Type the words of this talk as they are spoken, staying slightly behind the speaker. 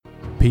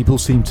People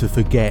seem to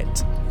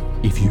forget,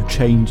 if you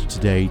change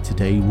today,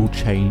 today will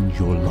change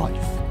your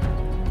life.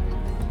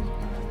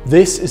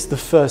 This is the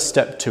first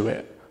step to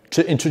it,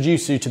 to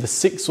introduce you to the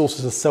 6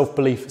 sources of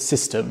self-belief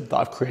system that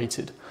I've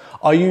created.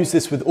 I use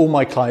this with all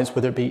my clients,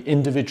 whether it be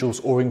individuals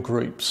or in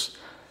groups.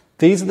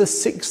 These are the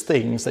 6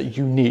 things that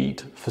you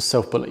need for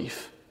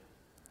self-belief.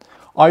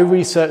 I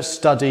researched,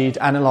 studied,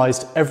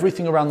 analysed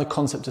everything around the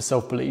concept of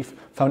self-belief,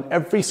 found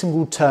every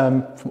single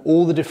term from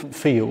all the different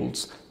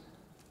fields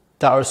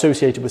that are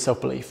associated with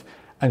self-belief,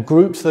 and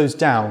grouped those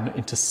down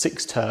into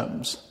 6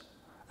 terms.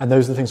 And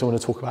those are the things I want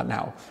to talk about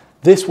now.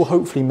 This will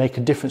hopefully make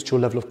a difference to your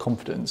level of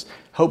confidence,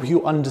 help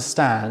you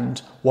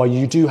understand why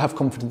you do have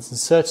confidence in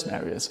certain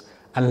areas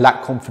and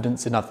lack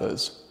confidence in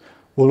others.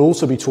 We'll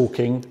also be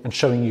talking and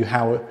showing you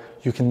how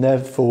you can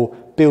therefore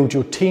build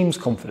your team's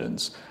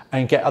confidence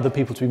and get other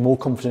people to be more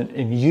confident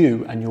in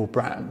you and your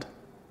brand.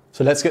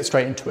 So let's get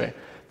straight into it.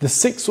 The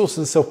 6 sources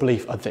of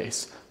self-belief are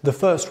this. The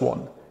first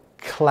one,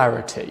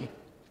 clarity.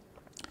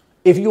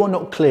 If you are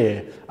not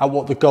clear at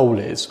what the goal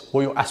is,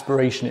 what your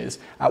aspiration is,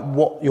 at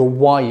what your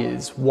why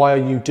is, why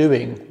are you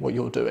doing what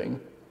you're doing,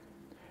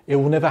 it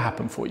will never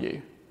happen for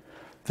you.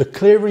 The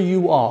clearer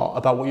you are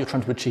about what you're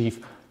trying to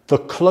achieve, the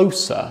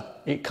closer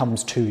it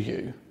comes to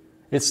you.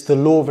 It's the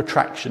law of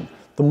attraction.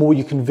 The more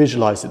you can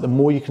visualize it, the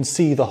more you can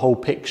see the whole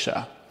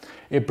picture,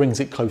 it brings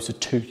it closer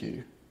to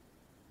you.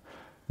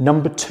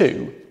 Number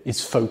 2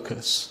 is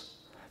focus.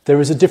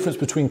 There is a difference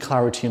between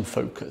clarity and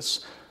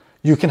focus.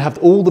 You can have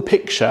all the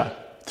picture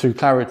through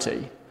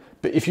clarity,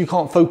 but if you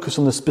can't focus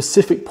on the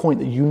specific point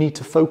that you need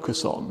to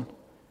focus on,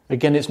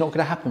 again, it's not going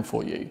to happen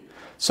for you.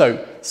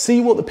 So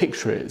see what the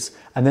picture is,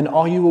 and then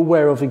are you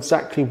aware of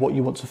exactly what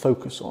you want to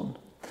focus on?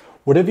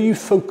 Whatever you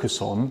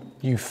focus on,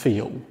 you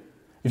feel.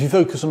 If you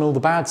focus on all the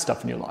bad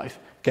stuff in your life,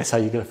 guess how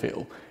you're going to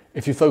feel?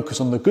 If you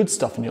focus on the good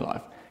stuff in your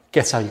life,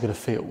 guess how you're going to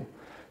feel?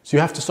 So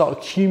you have to start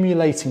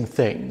accumulating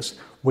things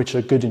which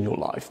are good in your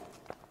life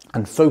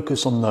and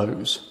focus on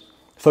those.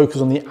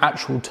 Focus on the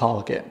actual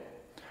target.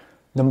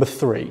 Number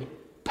 3,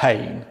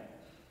 pain.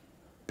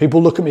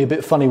 People look at me a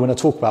bit funny when I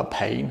talk about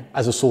pain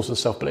as a source of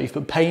self-belief,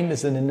 but pain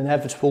is an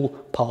inevitable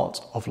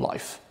part of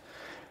life.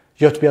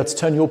 You have to be able to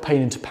turn your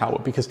pain into power,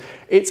 because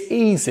it's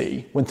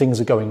easy when things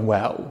are going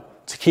well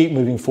to keep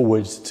moving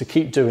forward, to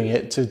keep doing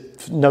it, to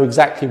know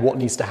exactly what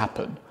needs to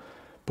happen.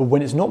 But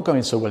when it's not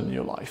going so well in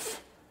your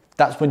life,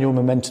 that's when your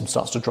momentum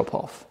starts to drop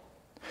off.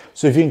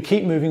 So if you can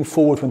keep moving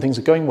forward when things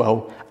are going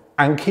well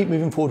and keep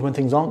moving forward when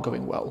things aren't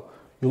going well,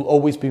 you'll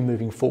always be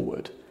moving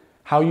forward.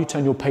 How you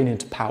turn your pain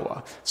into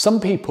power.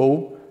 Some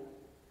people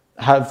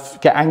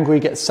get angry,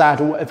 get sad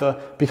or whatever,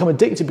 become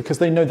addicted because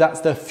they know that's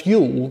their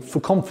fuel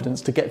for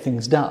confidence to get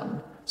things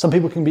done. Some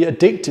people can be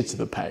addicted to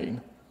the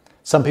pain.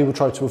 Some people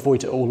try to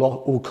avoid it at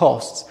all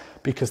costs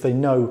because they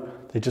know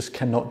they just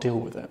cannot deal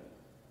with it.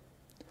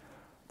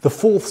 The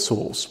 4th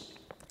source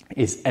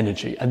is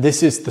energy, and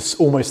this is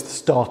almost the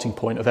starting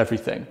point of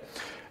everything.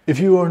 If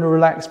you are in a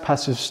relaxed,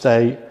 passive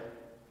state,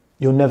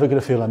 you're never going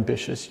to feel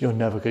ambitious, you're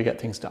never going to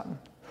get things done.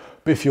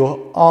 But if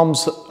your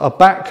arms are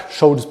back,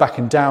 shoulders back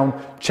and down,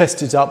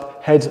 chest is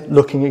up, head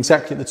looking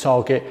exactly at the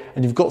target,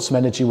 and you've got some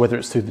energy, whether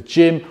it's through the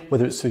gym,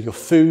 whether it's through your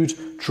food,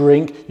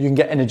 drink, you can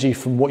get energy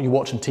from what you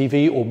watch on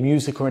TV or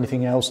music or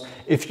anything else.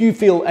 If you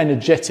feel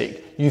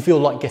energetic, you feel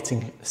like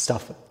getting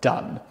stuff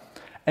done.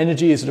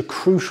 Energy is a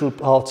crucial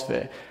part of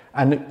it,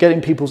 and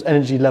getting people's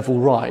energy level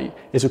right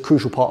is a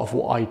crucial part of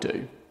what I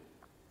do.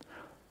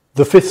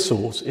 The 5th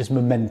source is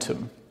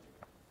momentum.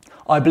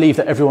 I believe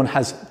that everyone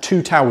has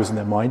 2 towers in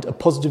their mind, a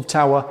positive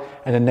tower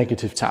and a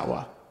negative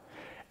tower.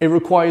 It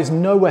requires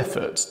no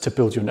effort to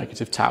build your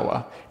negative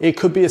tower. It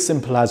could be as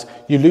simple as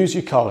you lose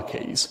your car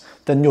keys,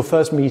 then your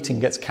first meeting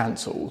gets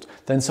cancelled,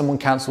 then someone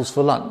cancels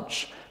for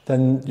lunch,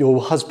 then your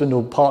husband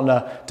or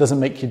partner doesn't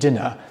make you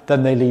dinner,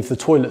 then they leave the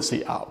toilet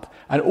seat up.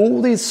 And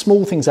all these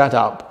small things add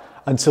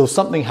up until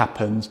something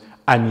happens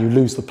and you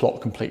lose the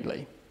plot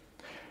completely.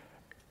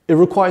 It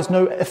requires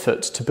no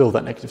effort to build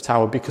that negative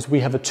tower because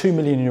we have a 2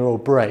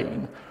 million-year-old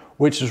brain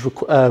which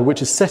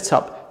is set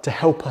up to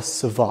help us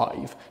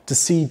survive, to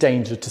see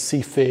danger, to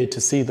see fear,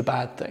 to see the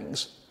bad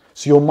things.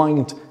 So your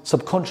mind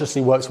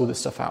subconsciously works all this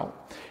stuff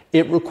out.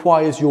 It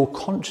requires your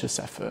conscious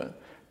effort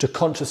to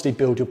consciously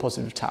build your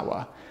positive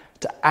tower,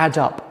 to add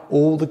up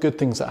all the good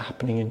things that are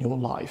happening in your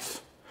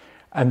life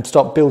and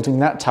start building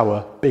that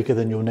tower bigger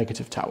than your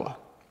negative tower.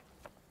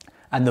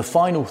 And the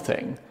final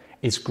thing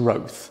is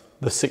growth,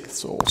 the 6th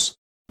source.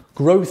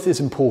 Growth is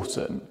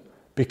important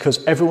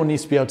because everyone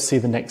needs to be able to see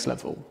the next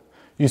level.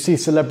 You see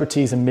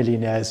celebrities and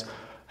millionaires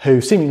who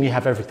seemingly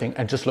have everything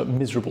and just look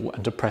miserable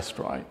and depressed,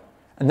 right?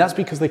 And that's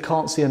because they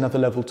can't see another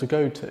level to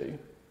go to.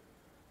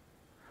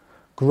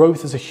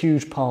 Growth is a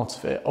huge part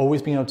of it,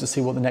 always being able to see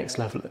what the next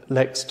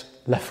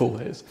level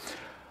is.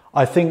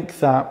 I think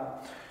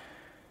that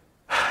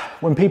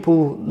when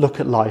people look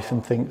at life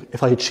and think,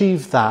 if I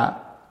achieve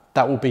that,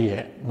 that will be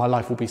it, my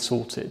life will be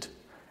sorted.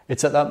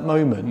 It's at that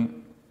moment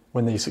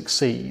when they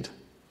succeed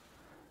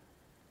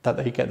that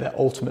they get their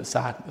ultimate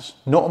sadness.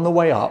 Not on the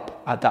way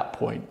up at that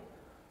point.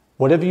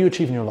 Whatever you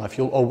achieve in your life,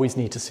 you'll always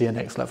need to see a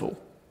next level.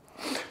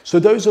 So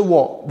those are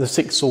what the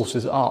 6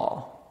 sources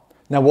are.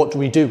 Now, what do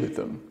we do with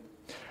them?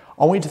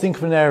 I want you to think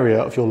of an area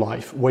of your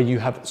life where you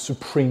have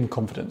supreme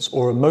confidence,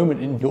 or a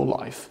moment in your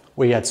life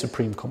where you had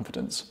supreme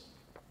confidence.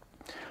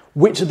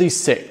 Which of these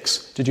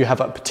 6 did you have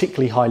at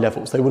particularly high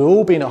levels? They would have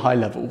all been at high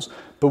levels,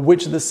 but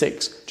which of the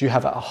 6 do you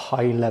have at a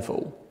high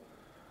level?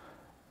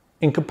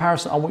 In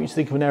comparison, I want you to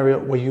think of an area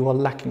where you are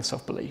lacking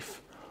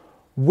self-belief.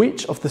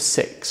 Which of the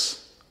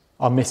 6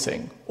 are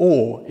missing?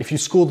 Or if you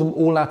score them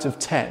all out of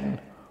 10,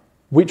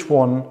 which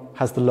one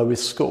has the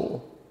lowest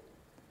score?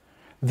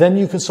 Then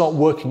you can start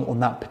working on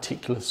that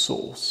particular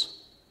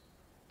source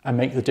and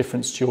make the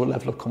difference to your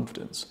level of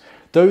confidence.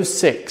 Those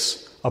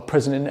 6 are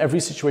present in every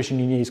situation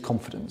you need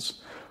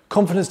confidence.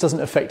 Confidence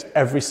doesn't affect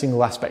every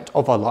single aspect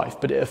of our life,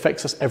 but it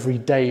affects us every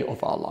day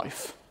of our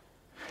life.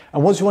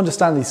 And once you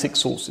understand these 6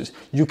 sources,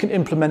 you can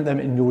implement them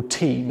in your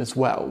team as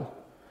well.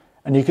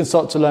 And you can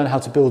start to learn how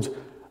to build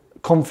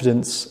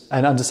confidence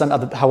and understand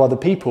how other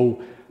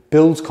people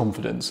build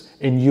confidence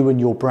in you and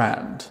your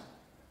brand.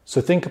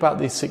 So think about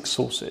these 6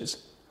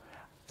 sources.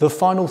 The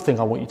final thing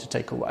I want you to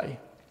take away,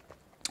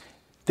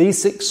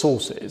 these 6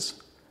 sources,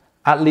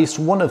 at least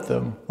one of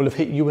them will have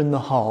hit you in the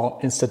heart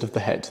instead of the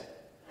head.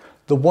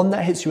 The one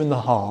that hits you in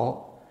the heart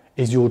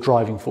is your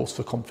driving force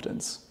for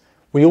confidence.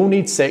 We all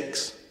need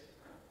 6,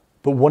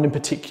 but one in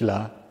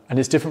particular, and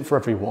it's different for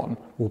everyone,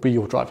 will be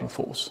your driving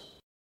force.